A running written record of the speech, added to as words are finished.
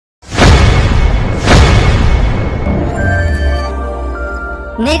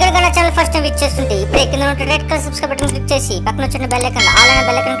మీరు కనుక నా ఛానల్ ఫస్ట్ టైం విజిట్ చేస్తుంటే ఇప్పుడే కింద ఉన్న red colour subscribe button click చేసి పక్కన వచ్చిన బెల్ ఐకాన్ ఆల్ అనే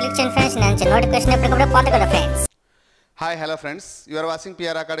బెల్ ఐకాన్ క్లిక్ చేయండి ఫ్రెండ్స్. నేను నోటిఫికేషన్ ఎప్పటికప్పుడు పొందగలరు friends. Hi hello friends, you are watching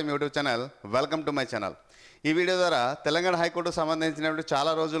PR academy YouTube channel. Welcome to my channel. ఈ వీడియో ద్వారా తెలంగాణ హైకోర్టుకు సంబంధించినటువంటి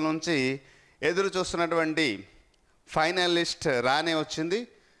చాలా రోజుల నుంచి ఎదురు చూస్తున్నటువంటి ఫైనల్ లిస్ట్ రానే వచ్చింది.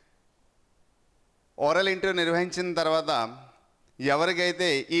 ఓరల్ ఇంటర్వ్యూ నిర్వహించిన తర్వాత ఎవరికైతే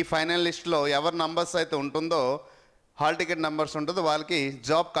ఈ ఫైనల్ లిస్ట్లో ఎవరి నంబర్స్ అయితే ఉంటుందో, హాల్ టికెట్ నెంబర్స్ ఉంటుందో వాళ్ళకి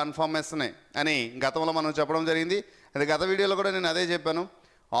జాబ్ కన్ఫర్మేషన్ అని గతంలో మనం చెప్పడం జరిగింది. అది గత వీడియోలో కూడా నేను అదే చెప్పాను.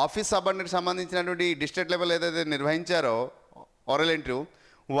 ఆఫీస్ సబార్డినేట్ సంబంధించినటువంటి డిస్ట్రిక్ట్ లెవెల్ ఏదైతే నిర్వహించారో ఓరల్ ఇంటర్వ్యూ,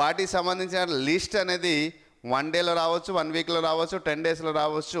 వాటికి సంబంధించిన లిస్ట్ అనేది 1 డేలో రావచ్చు, 1 వీక్లో రావచ్చు, 10 డేస్లో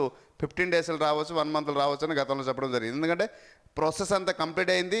రావచ్చు, 15 డేస్లో రావచ్చు, 1 మంత్లో రావచ్చు అని గతంలో చెప్పడం జరిగింది. ఎందుకంటే ప్రాసెస్ అంతా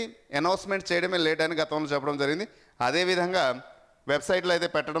కంప్లీట్ అయింది, అనౌన్స్మెంట్ చేయడమే లేట్ అని గతంలో చెప్పడం జరిగింది. అదేవిధంగా వెబ్సైట్లో అయితే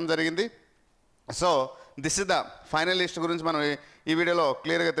పెట్టడం జరిగింది. So this is the final list గురించి మనం ఈ వీడియోలో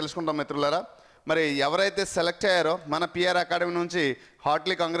క్లియర్గా తెలుసుకుంటాం మిత్రులారా. మరి ఎవరైతే సెలెక్ట్ అయ్యారో మన పిఆర్ అకాడమీ నుంచి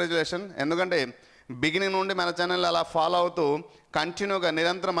హార్ట్లీ కంగ్రాచులేషన్. ఎందుకంటే బిగినింగ్ నుండి మన ఛానల్ అలా ఫాలో అవుతూ కంటిన్యూగా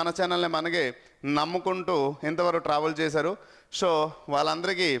నిరంతరం మన ఛానల్ని మనకి నమ్ముకుంటూ ఇంతవరకు ట్రావెల్ చేశారు. సో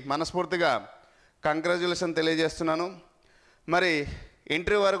వాళ్ళందరికీ మనస్ఫూర్తిగా కంగ్రాచులేషన్ తెలియజేస్తున్నాను. మరి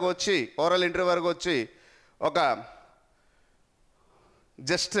ఇంటర్వ్యూ వరకు వచ్చి, ఓరల్ ఇంటర్వ్యూ వరకు వచ్చి ఒక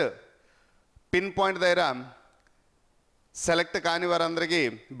జస్ట్ పిన్ పాయింట్ దగ్గర సెలెక్ట్ కాని వారందరికీ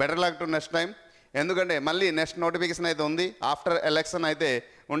better luck to next time. ఎందుకంటే మళ్ళీ నెక్స్ట్ నోటిఫికేషన్ అయితే ఉంది. ఆఫ్టర్ ఎలక్షన్ అయితే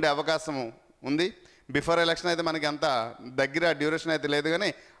ఉండే అవకాశం ఉంది. బిఫోర్ ఎలక్షన్ అయితే మనకి అంత దగ్గర డ్యూరేషన్ అయితే లేదు, కానీ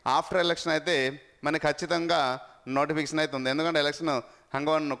ఆఫ్టర్ ఎలక్షన్ అయితే మనకి ఖచ్చితంగా నోటిఫికేషన్ అయితే ఉంది. ఎందుకంటే ఎలక్షన్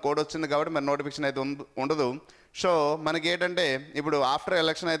హంగవన్ కోడ్ వచ్చింది కాబట్టి మరి నోటిఫికేషన్ అయితే ఉండదు. సో మనకి ఏంటంటే ఇప్పుడు ఆఫ్టర్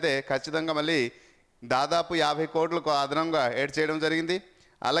ఎలక్షన్ అయితే ఖచ్చితంగా మళ్ళీ దాదాపు 50 కోట్లకు అదనంగా యాడ్ చేయడం జరిగింది.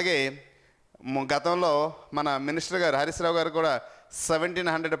 అలాగే గతంలో మన మినిస్టర్ గారు హరీష్ రావు గారు కూడా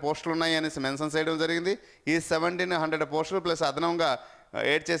 1700 పోస్టులు ఉన్నాయి అనేసి మెన్షన్ చేయడం జరిగింది. ఈ 1700 పోస్టులు ప్లస్ అదనంగా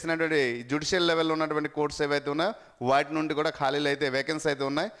యాడ్ చేసినటువంటి జ్యుడిషియల్ లెవెల్లో ఉన్నటువంటి కోర్ట్స్ ఏవైతే ఉన్నాయో వాటి నుండి కూడా ఖాళీలు అయితే వేకెన్సీ అయితే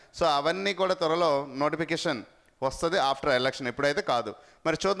ఉన్నాయి. సో అవన్నీ కూడా త్వరలో నోటిఫికేషన్ వస్తుంది ఆఫ్టర్ ఎలక్షన్, ఎప్పుడైతే కాదు.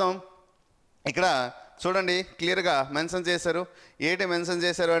 మరి చూద్దాం. ఇక్కడ చూడండి క్లియర్గా మెన్షన్ చేశారు. ఏంటి మెన్షన్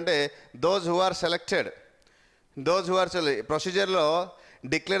చేశారు అంటే those who are selected, those who are ప్రొసీజర్లో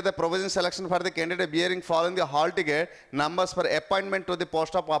declare the provision selection for the candidate bearing following the hall ticket numbers for appointment to the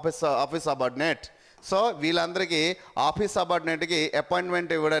post of office subordinate. So వీళ్ళందరికీ office సబార్డినేట్కి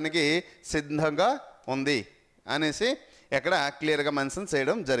appointment ఇవ్వడానికి సిద్ధంగా ఉంది అనేసి ఇక్కడ క్లియర్గా mention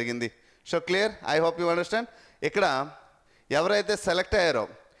చేయడం జరిగింది. So clear, I hope you understand. ఇక్కడ ఎవరైతే సెలెక్ట్ అయ్యారో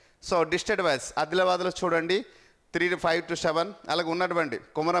సో డిస్ట్రిక్ట్ వైజ్ ఆదిలాబాద్లో చూడండి 3 to 5 to 7 అలాగే ఉన్నటువంటి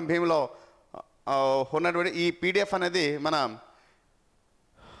కుమరం భీంలో ఉన్నటువంటి ఈ పీడిఎఫ్ అనేది మన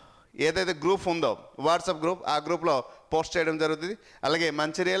ఏదైతే గ్రూప్ ఉందో వాట్సాప్ గ్రూప్, ఆ గ్రూప్లో పోస్ట్ చేయడం జరుగుతుంది. అలాగే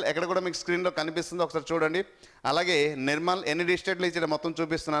మంచిర్యాల ఎక్కడ కూడా మీకు స్క్రీన్లో కనిపిస్తుందో ఒకసారి చూడండి. అలాగే నిర్మల్ ఎన్ని డిస్ట్రిక్ట్లు ఇచ్చిన మొత్తం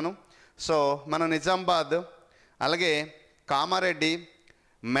చూపిస్తున్నాను. సో మన నిజామాబాద్, అలాగే కామారెడ్డి,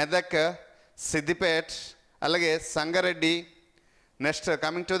 మెదక్, సిద్దిపేట్, అలాగే Sangareddy, next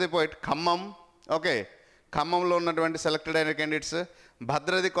coming to the point Khammam. Okay, ఖమ్మంలో ఉన్నటువంటి సెలెక్టెడ్ అయిన క్యాండిడేట్స్,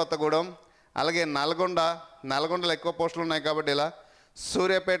 భద్రాద్రి కొత్తగూడెం, అలాగే నల్గొండలో ఎక్కువ పోస్టులు ఉన్నాయి కాబట్టి ఇలా,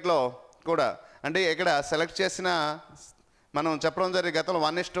 సూర్యాపేటలో కూడా అంటే ఇక్కడ సెలెక్ట్ చేసిన మనం చెప్పడం జరిగింది గతంలో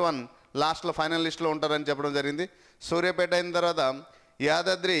 1:1 లాస్ట్లో ఫైనల్ లిస్ట్లో ఉంటారని చెప్పడం జరిగింది. సూర్యాపేట అయిన తర్వాత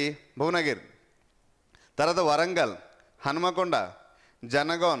యాదాద్రి భువనగిరి, తర్వాత వరంగల్, హనుమకొండ,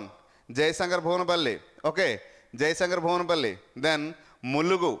 జనగాన్, జయశంకర్ భువనపల్లి. Okay, Jayashankar Bhuvanapalli, then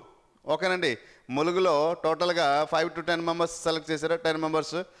Mulugu. ఓకేనండి, ములుగులో టోటల్గా 5 to 10 మెంబర్స్ సెలెక్ట్ చేశారు, 10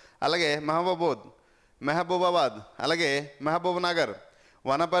 మెంబర్స్. అలాగే మహబూబాబాద్, అలాగే మహబూబ్ నగర్,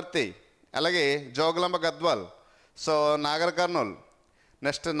 వనపర్తి, అలాగే Jogulamba Gadwal, so Nagar Kurnool,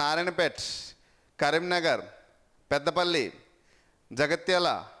 next Narayanpet, Karimnagar, Peddapalli, Jagtial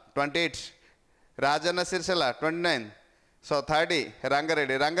 28, Rajanna Sircilla 29, so 30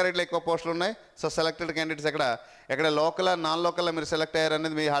 రంగారెడ్డిలో ఎక్కువ పోస్టులు ఉన్నాయి. సో సెలెక్టెడ్ క్యాండిడేట్స్ ఎక్కడ లోకల్ నాన్ లోకల్లో మీరు సెలెక్ట్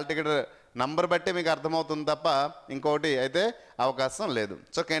అయ్యారనేది మీ హాల్ టికెట్ నంబర్ బట్టి మీకు అర్థమవుతుంది తప్ప ఇంకోటి అయితే అవకాశం లేదు.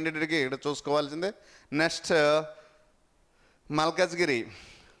 సో క్యాండిడేట్కి ఇక్కడ చూసుకోవాల్సిందే. Next Malkajgiri,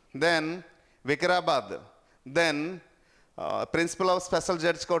 then Vikarabad, then principal of special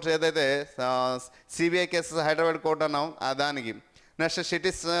judge courts ఏదైతే సిబిఐ కేసెస్ హైదరాబాద్ కోర్ట్ అన్నాం దానికి. Next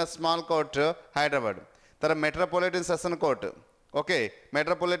city small court Hyderabad, తర్వాత metropolitan session court. Okay,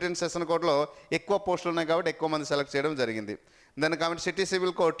 metropolitan session కోర్టులో ఎక్కువ పోస్టులు ఉన్నాయి కాబట్టి ఎక్కువ మంది సెలెక్ట్ చేయడం జరిగింది. దాని కాబట్టి సిటీ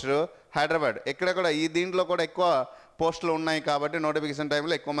సివిల్ కోర్ట్ హైదరాబాద్, ఇక్కడ కూడా ఈ దీంట్లో కూడా ఎక్కువ పోస్టులు ఉన్నాయి కాబట్టి నోటిఫికేషన్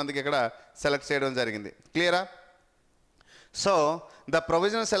టైంలో ఎక్కువ మందికి ఇక్కడ సెలెక్ట్ చేయడం జరిగింది. క్లియరా? So, the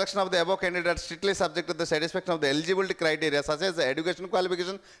provisional selection of the above candidates strictly subject to the satisfaction of the eligibility criteria such as the education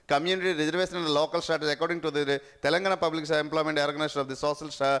qualification, community reservation and the local status according to the Telangana Public Employment Organization of the Social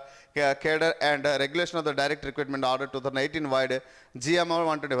Cadre and regulation of the direct recruitment order 2018 wide GMO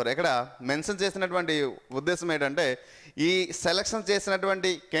 124. ఇక్కడ mention చేసినటువంటి ఉద్దేశం ఏంటంటే ఈ selection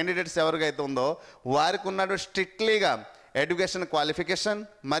చేసినటువంటి candidates ఎవరికైతే ఉందో వారికి ఉన్నటువంటి స్ట్రిక్ట్లీగా ఎడ్యుకేషన్ క్వాలిఫికేషన్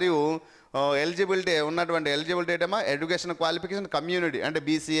మరియు ఎలిజిబిలిటీ ఉన్నటువంటి ఎలిజిబిలిటీ ఏమో ఎడ్యుకేషన్ క్వాలిఫికేషన్ కమ్యూనిటీ అంటే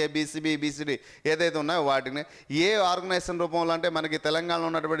బీసీఏ బీసీబీ బీసీడీ ఏదైతే ఉన్నాయో వాటిని ఏ ఆర్గనైజేషన్ రూపంలో అంటే మనకి తెలంగాణలో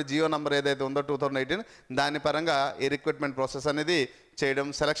ఉన్నటువంటి జియో నంబర్ ఏదైతే ఉందో 2018 దాని పరంగా ఈ రిక్రూట్మెంట్ ప్రాసెస్ అనేది చేయడం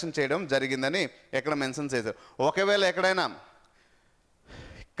సెలక్షన్ చేయడం జరిగిందని ఎక్కడ మెన్షన్ చేశారు. ఒకవేళ ఎక్కడైనా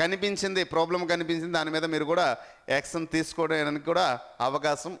కనిపించింది ప్రాబ్లం కనిపించింది దాని మీద మీరు కూడా యాక్షన్ తీసుకోవడానికి కూడా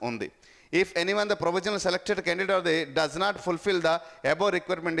అవకాశం ఉంది. If anyone the provisional selected candidate does not fulfill the above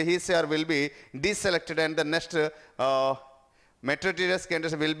requirement, he or will be deselected and the next meritorious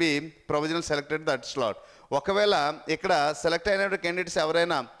candidate will be provisional selected that slot. ఒకవేళ ఇక్కడ సెలెక్ట్ అయిన క్యాండిడేట్స్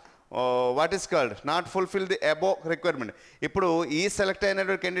ఎవరైనా what is called not fulfil the above requirement. ఇప్పుడు ఈ select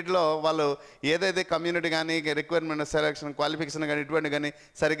అయిన క్యాండిడేట్లో వాళ్ళు ఏదైతే community కానీ రిక్వైర్మెంట్ సెలెక్షన్ క్వాలిఫికేషన్ కానీ ఇటువంటి కానీ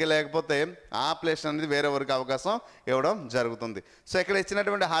సరిగ్గా లేకపోతే ఆ ప్లేస్ అనేది వేరే ఎవరికి అవకాశం ఇవ్వడం జరుగుతుంది. సో ఇక్కడ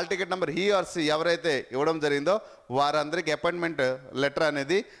ఇచ్చినటువంటి hall ticket number he R C ఎవరైతే ఇవ్వడం జరిగిందో వారందరికీ అపాయింట్మెంట్ లెటర్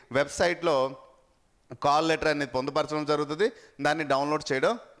అనేది వెబ్సైట్లో కాల్ లెటర్ అనేది పొందుపరచడం జరుగుతుంది. దాన్ని డౌన్లోడ్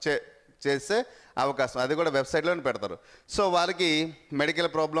చేయడం చేసే అవకాశం అది కూడా వెబ్సైట్లోనే పెడతారు. సో వారికి మెడికల్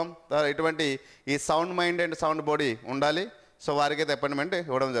ప్రాబ్లం ఇటువంటి ఈ sound mind and sound body ఉండాలి. సో వారికి అయితే అపాయింట్మెంట్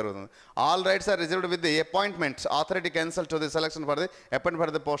ఇవ్వడం జరుగుతుంది. All rights are reserved with the appointments authority cancel to the selection for the appointment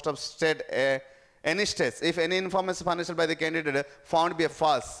for the post of state any states if any information furnished by the candidate found B a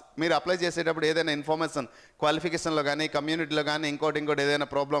false. మీరు apply చేసేటప్పుడు ఏదైనా information క్వాలిఫికేషన్లో కానీ కమ్యూనిటీలో కానీ ఇంకోటి ఏదైనా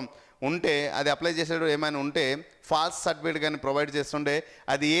problem ఉంటే అది అప్లై చేసేటప్పుడు ఏమైనా ఉంటే ఫాల్స్ సర్టిఫికేట్ కానీ ప్రొవైడ్ చేస్తుంటే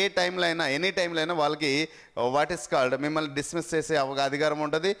అది ఏ టైంలో అయినా ఎనీ టైంలో అయినా వాళ్ళకి వాట్ ఈస్ కాల్డ్ మిమ్మల్ని డిస్మిస్ చేసే అధికారం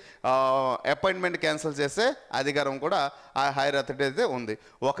ఉంటుంది. అపాయింట్మెంట్ క్యాన్సిల్ చేసే అధికారం కూడా ఆ హైయర్ అథారిటీ అయితే ఉంది.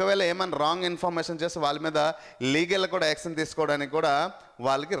 ఒకవేళ ఏమైనా రాంగ్ ఇన్ఫర్మేషన్ చేస్తే వాళ్ళ మీద లీగల్ కూడా యాక్షన్ తీసుకోవడానికి కూడా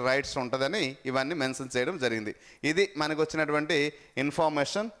వాళ్ళకి రైట్స్ ఉంటుందని ఇవన్నీ మెన్షన్ చేయడం జరిగింది. ఇది మనకు వచ్చినటువంటి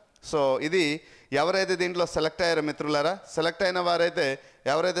ఇన్ఫర్మేషన్. సో ఇది ఎవరైతే దీంట్లో సెలెక్ట్ అయ్యారో మిత్రులారా, సెలెక్ట్ అయిన వారైతే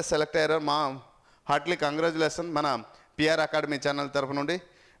ఎవరైతే సెలెక్ట్ అయ్యారో మా హార్ట్లీ కంగ్రాచులేషన్. మన పిఆర్ అకాడమీ ఛానల్ తరఫు నుండి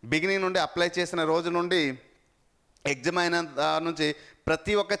బిగినింగ్ నుండి అప్లై చేసిన రోజు నుండి ఎగ్జామ్ అయిన నుంచి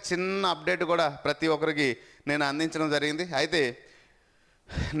ప్రతి ఒక్క చిన్న అప్డేట్ కూడా ప్రతి ఒక్కరికి నేను అందించడం జరిగింది. అయితే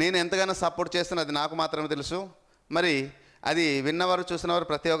నేను ఎంతగానో సపోర్ట్ చేస్తున్నది నాకు మాత్రమే తెలుసు, మరి అది విన్నవారు చూసినవారు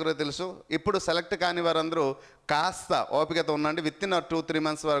ప్రతి ఒక్కరికి తెలుసు. ఇప్పుడు సెలెక్ట్ కాని వారందరూ కాస్త ఓపికతో ఉండండి. విత్ ఇన్ 2-3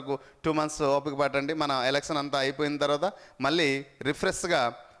 months వరకు 2 months ఓపిక పట్టండి. మన ఎలక్షన్ అంతా అయిపోయిన తర్వాత మళ్ళీ రిఫ్రెష్గా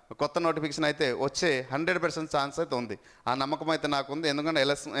కొత్త నోటిఫికేషన్ అయితే వచ్చే 100% ఛాన్స్ అయితే ఉంది. ఆ నమ్మకం అయితే నాకు ఉంది. ఎందుకంటే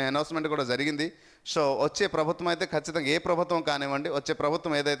అనౌన్స్మెంట్ కూడా జరిగింది. సో వచ్చే ప్రభుత్వం అయితే ఖచ్చితంగా ఏ ప్రభుత్వం కానివ్వండి వచ్చే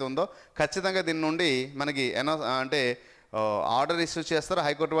ప్రభుత్వం ఏదైతే ఉందో ఖచ్చితంగా దీని నుండి మనకి అంటే ఆర్డర్ ఇష్యూ చేస్తారు.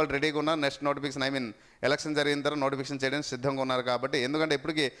 హైకోర్టు వాళ్ళు రెడీగా ఉన్నారు. నెక్స్ట్ నోటిఫికేషన్ ఎలక్షన్ జరిగిన తర్వాత నోటిఫికేషన్ చేయడానికి సిద్ధంగా ఉన్నారు. కాబట్టి ఎందుకంటే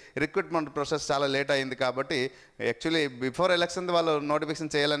ఇప్పటికీ రిక్రూట్మెంట్ ప్రాసెస్ చాలా లేట్ అయింది కాబట్టి యాక్చువల్లీ బిఫోర్ ఎలక్షన్ వాళ్ళు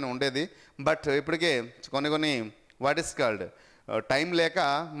నోటిఫికేషన్ చేయాలని ఉండేది. బట్ ఇప్పటికే కొన్ని వాట్ ఈస్ కాల్డ్ టైం లేక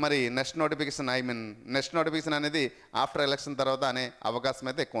మరి నెక్స్ట్ నోటిఫికేషన్ అనేది ఆఫ్టర్ ఎలక్షన్ తర్వాత అనే అవకాశం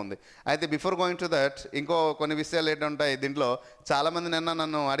అయితే ఎక్కువ ఉంది. అయితే బిఫోర్ గోయింగ్ టు దట్ ఇంకో కొన్ని విషయాలు ఏంటంటాయి దీంట్లో. చాలామంది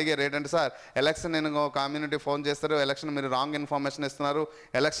నన్ను అడిగారు ఏంటంటే సార్ ఎలక్షన్ నేను కమ్యూనిటీ ఫోన్ చేస్తారు, ఎలక్షన్ మీరు రాంగ్ ఇన్ఫర్మేషన్ ఇస్తున్నారు,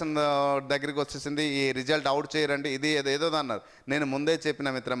 ఎలక్షన్ దగ్గరికి వచ్చేసింది ఈ రిజల్ట్ అవుట్ చేయరండి ఇది ఏదో అన్నారు. నేను ముందే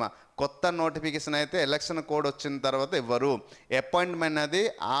చెప్పిన మిత్రమా కొత్త నోటిఫికేషన్ అయితే ఎలక్షన్ కోడ్ వచ్చిన తర్వాత ఇవ్వరు. అపాయింట్మెంట్ అది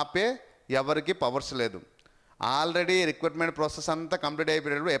ఆపే ఎవరికి పవర్స్ లేదు. ఆల్రెడీ రిక్రూట్మెంట్ ప్రాసెస్ అంతా కంప్లీట్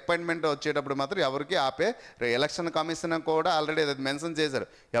అయిపోయేటప్పుడు అపాయింట్మెంట్ వచ్చేటప్పుడు మాత్రం ఎవరికి ఆపే ఎలక్షన్ కమిషన్ కూడా ఆల్రెడీ అది మెన్షన్ చేశారు.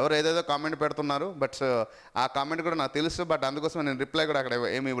 ఎవరు ఏదేదో కామెంట్ పెడుతున్నారు బట్ ఆ కామెంట్ కూడా నాకు తెలుసు. బట్ అందుకోసమే నేను రిప్లై కూడా అక్కడ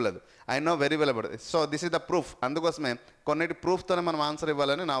ఏమి ఇవ్వలేదు. I know very well about it. So this is the proof. అందుకోసమే కొన్నిటి ప్రూఫ్తోనే మనం ఆన్సర్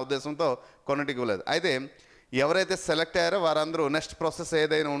ఇవ్వాలని నా ఉద్దేశంతో కొన్నిటికి ఇవ్వలేదు. అయితే ఎవరైతే సెలెక్ట్ అయ్యారో వారందరూ నెక్స్ట్ ప్రాసెస్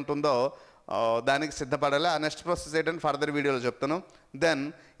ఏదైనా ఉంటుందో దానికి సిద్ధపడాలి. ఆ నెక్స్ట్ ప్రాసెస్ ఏంటంటే ఫర్దర్ వీడియోలో చెప్తాను. దెన్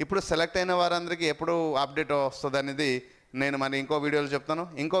ఇప్పుడు సెలెక్ట్ అయిన వారందరికీ ఎప్పుడు అప్డేట్ వస్తుంది అనేది నేను మరి ఇంకో వీడియోలో చెప్తాను.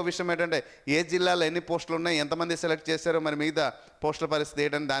 ఇంకో విషయం ఏంటంటే ఏ జిల్లాలో ఎన్ని పోస్టులు ఉన్నాయి, ఎంతమంది సెలెక్ట్ చేశారో, మరి మిగతా పోస్టుల పరిస్థితి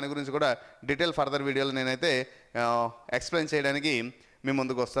ఏంటంటే దాని గురించి కూడా డీటెయిల్ ఫర్దర్ వీడియోలో నేనైతే ఎక్స్ప్లెయిన్ చేయడానికి మీ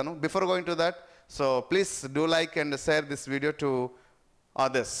ముందుకు వస్తాను. Before going to that so please do like and share this video to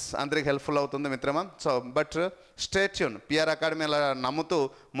others. అందరికి హెల్ప్ఫుల్ అవుతుంది మిత్రమా. So but stay tune. PR academy అలా నమ్ముతూ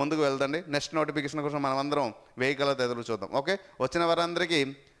ముందుకు వెళ్దండి. నెక్స్ట్ నోటిఫికేషన్ కోసం మనం అందరం వెహికల్తో ఎదురు చూద్దాం. ఓకే, వచ్చిన వారందరికీ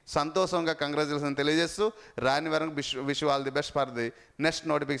సంతోషంగా కంగ్రాచులేషన్ తెలియజేస్తూ రాని వారికి wish all the best for the next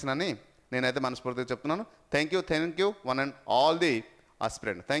notification అని నేనైతే మనస్ఫూర్తిగా చెప్తున్నాను. Thank you one and all the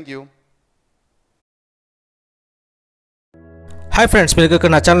aspirant. Thank you. Hi friends, మీరు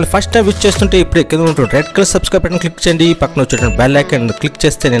ఇక్కడ నా ఛానల్ ఫస్ట్ టైం విజిట్ చేస్తుంటే ఇప్పుడు కింద ఉంటుంది red colour subscribe button click చేయండి. పక్కన వచ్చేటువంటి బెల్ ఐకాన్ క్లిక్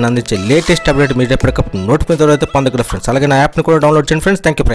చేస్తే నేను అందించే లేటెస్ట్ అప్డేట్ మీరు ఎప్పటికప్పుడు నోటిఫికేషన్ ద్వారా అయితే పొందగలరు ఫ్రెండ్స్. అలాగే నా యాప్ని కూడా డౌన్లోడ్ చేయండి ఫ్రెండ్స్. Thank you.